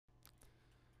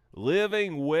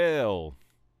Living well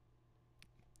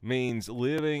means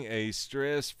living a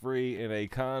stress-free and a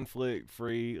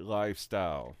conflict-free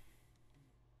lifestyle.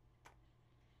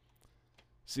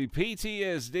 See,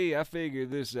 PTSD, I figured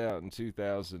this out in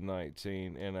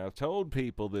 2019, and I've told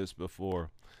people this before,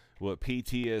 what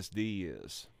PTSD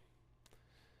is.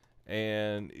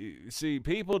 And see,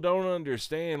 people don't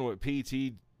understand what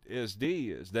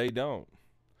PTSD is. They don't.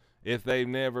 If they've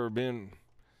never been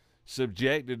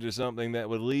subjected to something that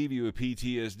would leave you with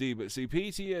PTSD. But see,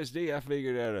 PTSD, I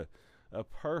figured out a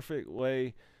perfect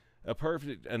way, a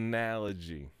perfect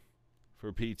analogy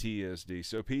for PTSD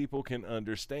so people can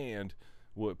understand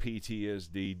what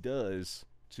PTSD does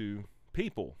to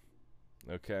people.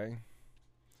 Okay?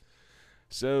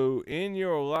 So in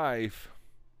your life,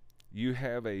 you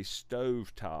have a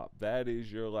stovetop. That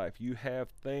is your life. You have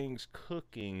things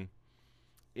cooking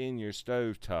in your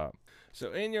stovetop.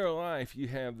 So in your life, you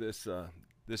have this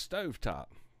stovetop,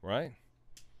 right?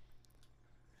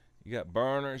 You got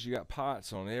burners, you got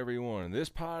pots on every one. This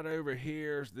pot over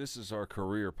here, this is our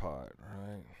career pot,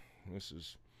 right? This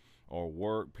is our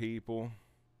work people.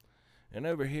 And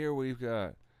over here we've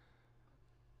got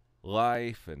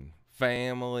life and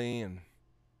family and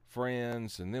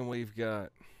friends, and then we've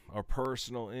got our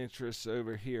personal interests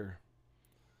over here.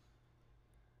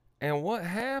 And what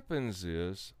happens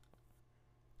is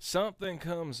something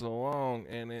comes along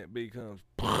and it becomes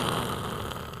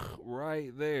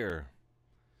right there.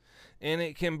 And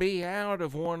it can be out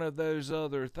of one of those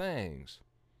other things.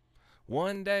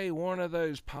 One day, one of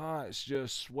those pots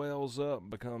just swells up and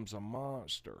becomes a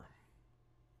monster.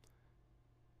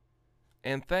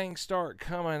 And things start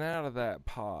coming out of that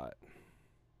pot.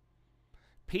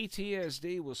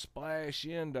 PTSD will splash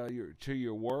into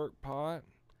your work pot.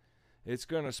 It's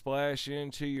going to splash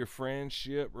into your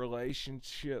friendship,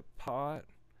 relationship pot.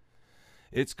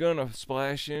 It's going to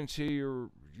splash into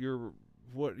your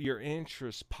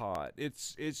interest pot.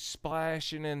 It's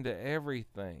splashing into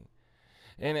everything.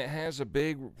 And it has a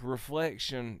big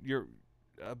reflection,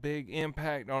 a big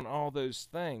impact on all those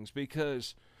things,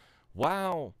 because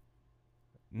while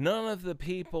none of the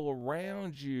people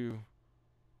around you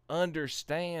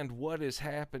understand what has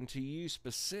happened to you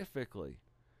specifically,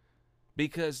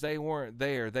 because they weren't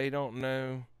there. They don't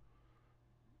know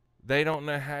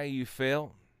how you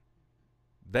felt.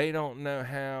 They don't know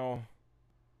how,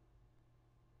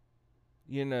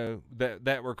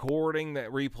 that recording that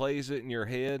replays it in your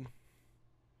head.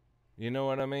 You know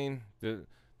what I mean? The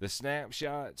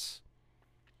snapshots.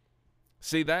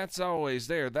 See, that's always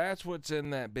there. That's what's in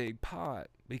that big pot,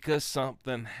 because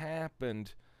something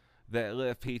happened that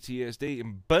left PTSD,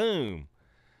 and boom,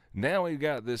 now we've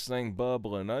got this thing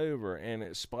bubbling over, and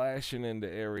it's splashing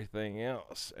into everything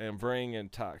else and bringing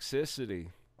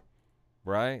toxicity,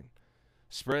 right?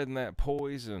 Spreading that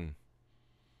poison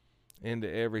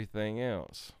into everything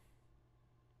else.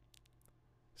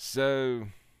 So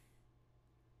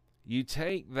you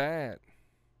take that,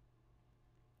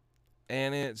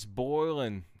 and it's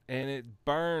boiling, and it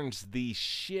burns the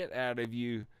shit out of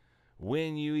you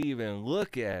when you even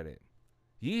look at it.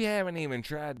 You haven't even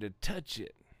tried to touch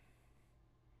it.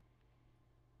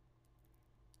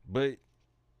 But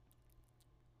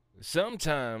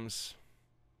sometimes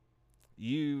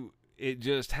it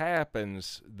just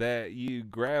happens that you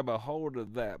grab a hold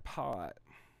of that pot,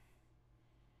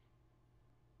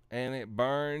 and it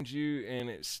burns you, and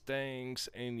it stings,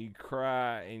 and you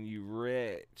cry, and you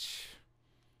retch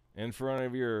in front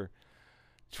of your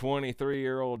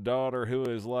 23-year-old daughter, who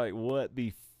is like, "What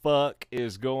the fuck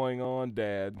is going on,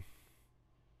 Dad?"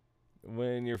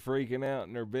 When you're freaking out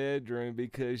in her bedroom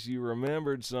because you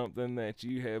remembered something that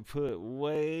you had put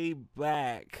way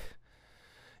back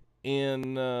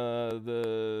in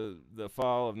the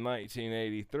fall of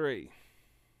 1983,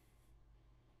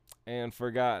 and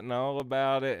forgotten all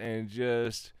about it, and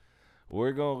just,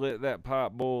 we're gonna let that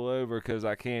pot boil over because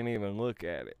I can't even look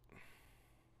at it.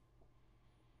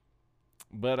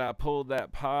 But I pulled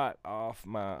that pot off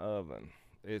my oven.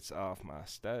 It's off my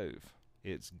stove.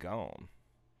 It's gone.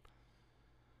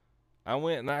 I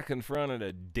went and I confronted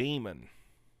a demon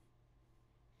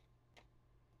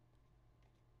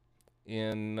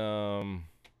in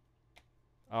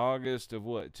August of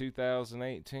what,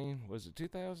 2018? Was it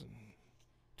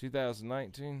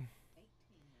 2019?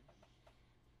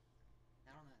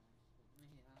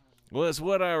 Well, it's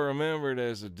what I remembered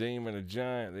as a demon, a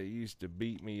giant that used to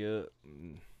beat me up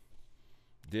and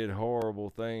did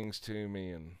horrible things to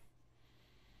me,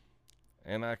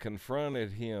 and I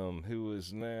confronted him, who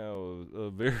is now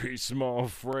a very small,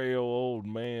 frail old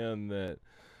man that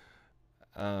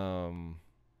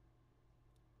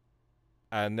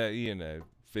I know,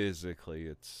 physically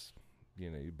it's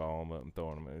you ball them up and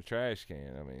throw them in a trash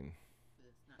can. I mean, But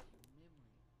it's not your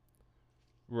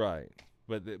memory.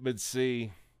 right. But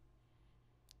see,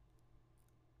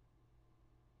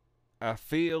 I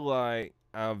feel like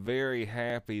I'm very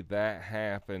happy that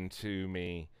happened to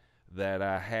me, that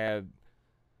I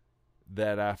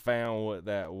found what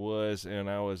that was, and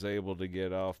I was able to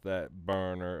get off that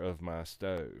burner of my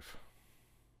stove.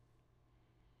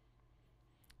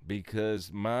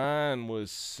 Because mine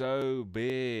was so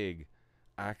big,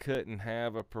 I couldn't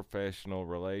have a professional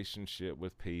relationship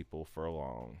with people for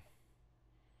long.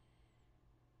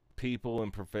 People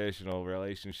in professional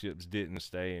relationships didn't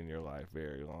stay in your life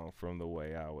very long from the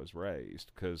way I was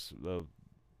raised, because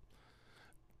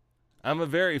I'm a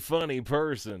very funny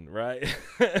person, right?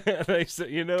 They say,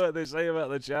 you know what they say about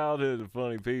the childhood of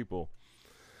funny people.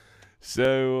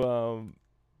 So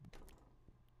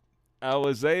I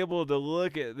was able to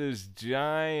look at this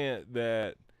giant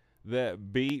that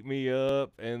beat me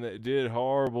up and that did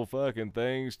horrible fucking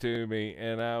things to me,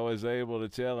 and I was able to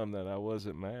tell him that I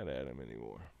wasn't mad at him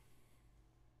anymore.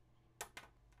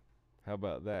 How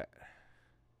about that?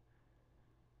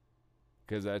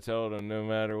 Because I told him no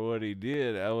matter what he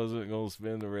did, I wasn't going to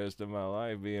spend the rest of my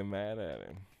life being mad at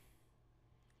him.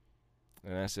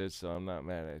 And I said, so I'm not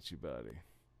mad at you, buddy.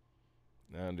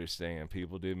 I understand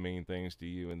people did mean things to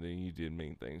you, and then you did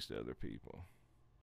mean things to other people.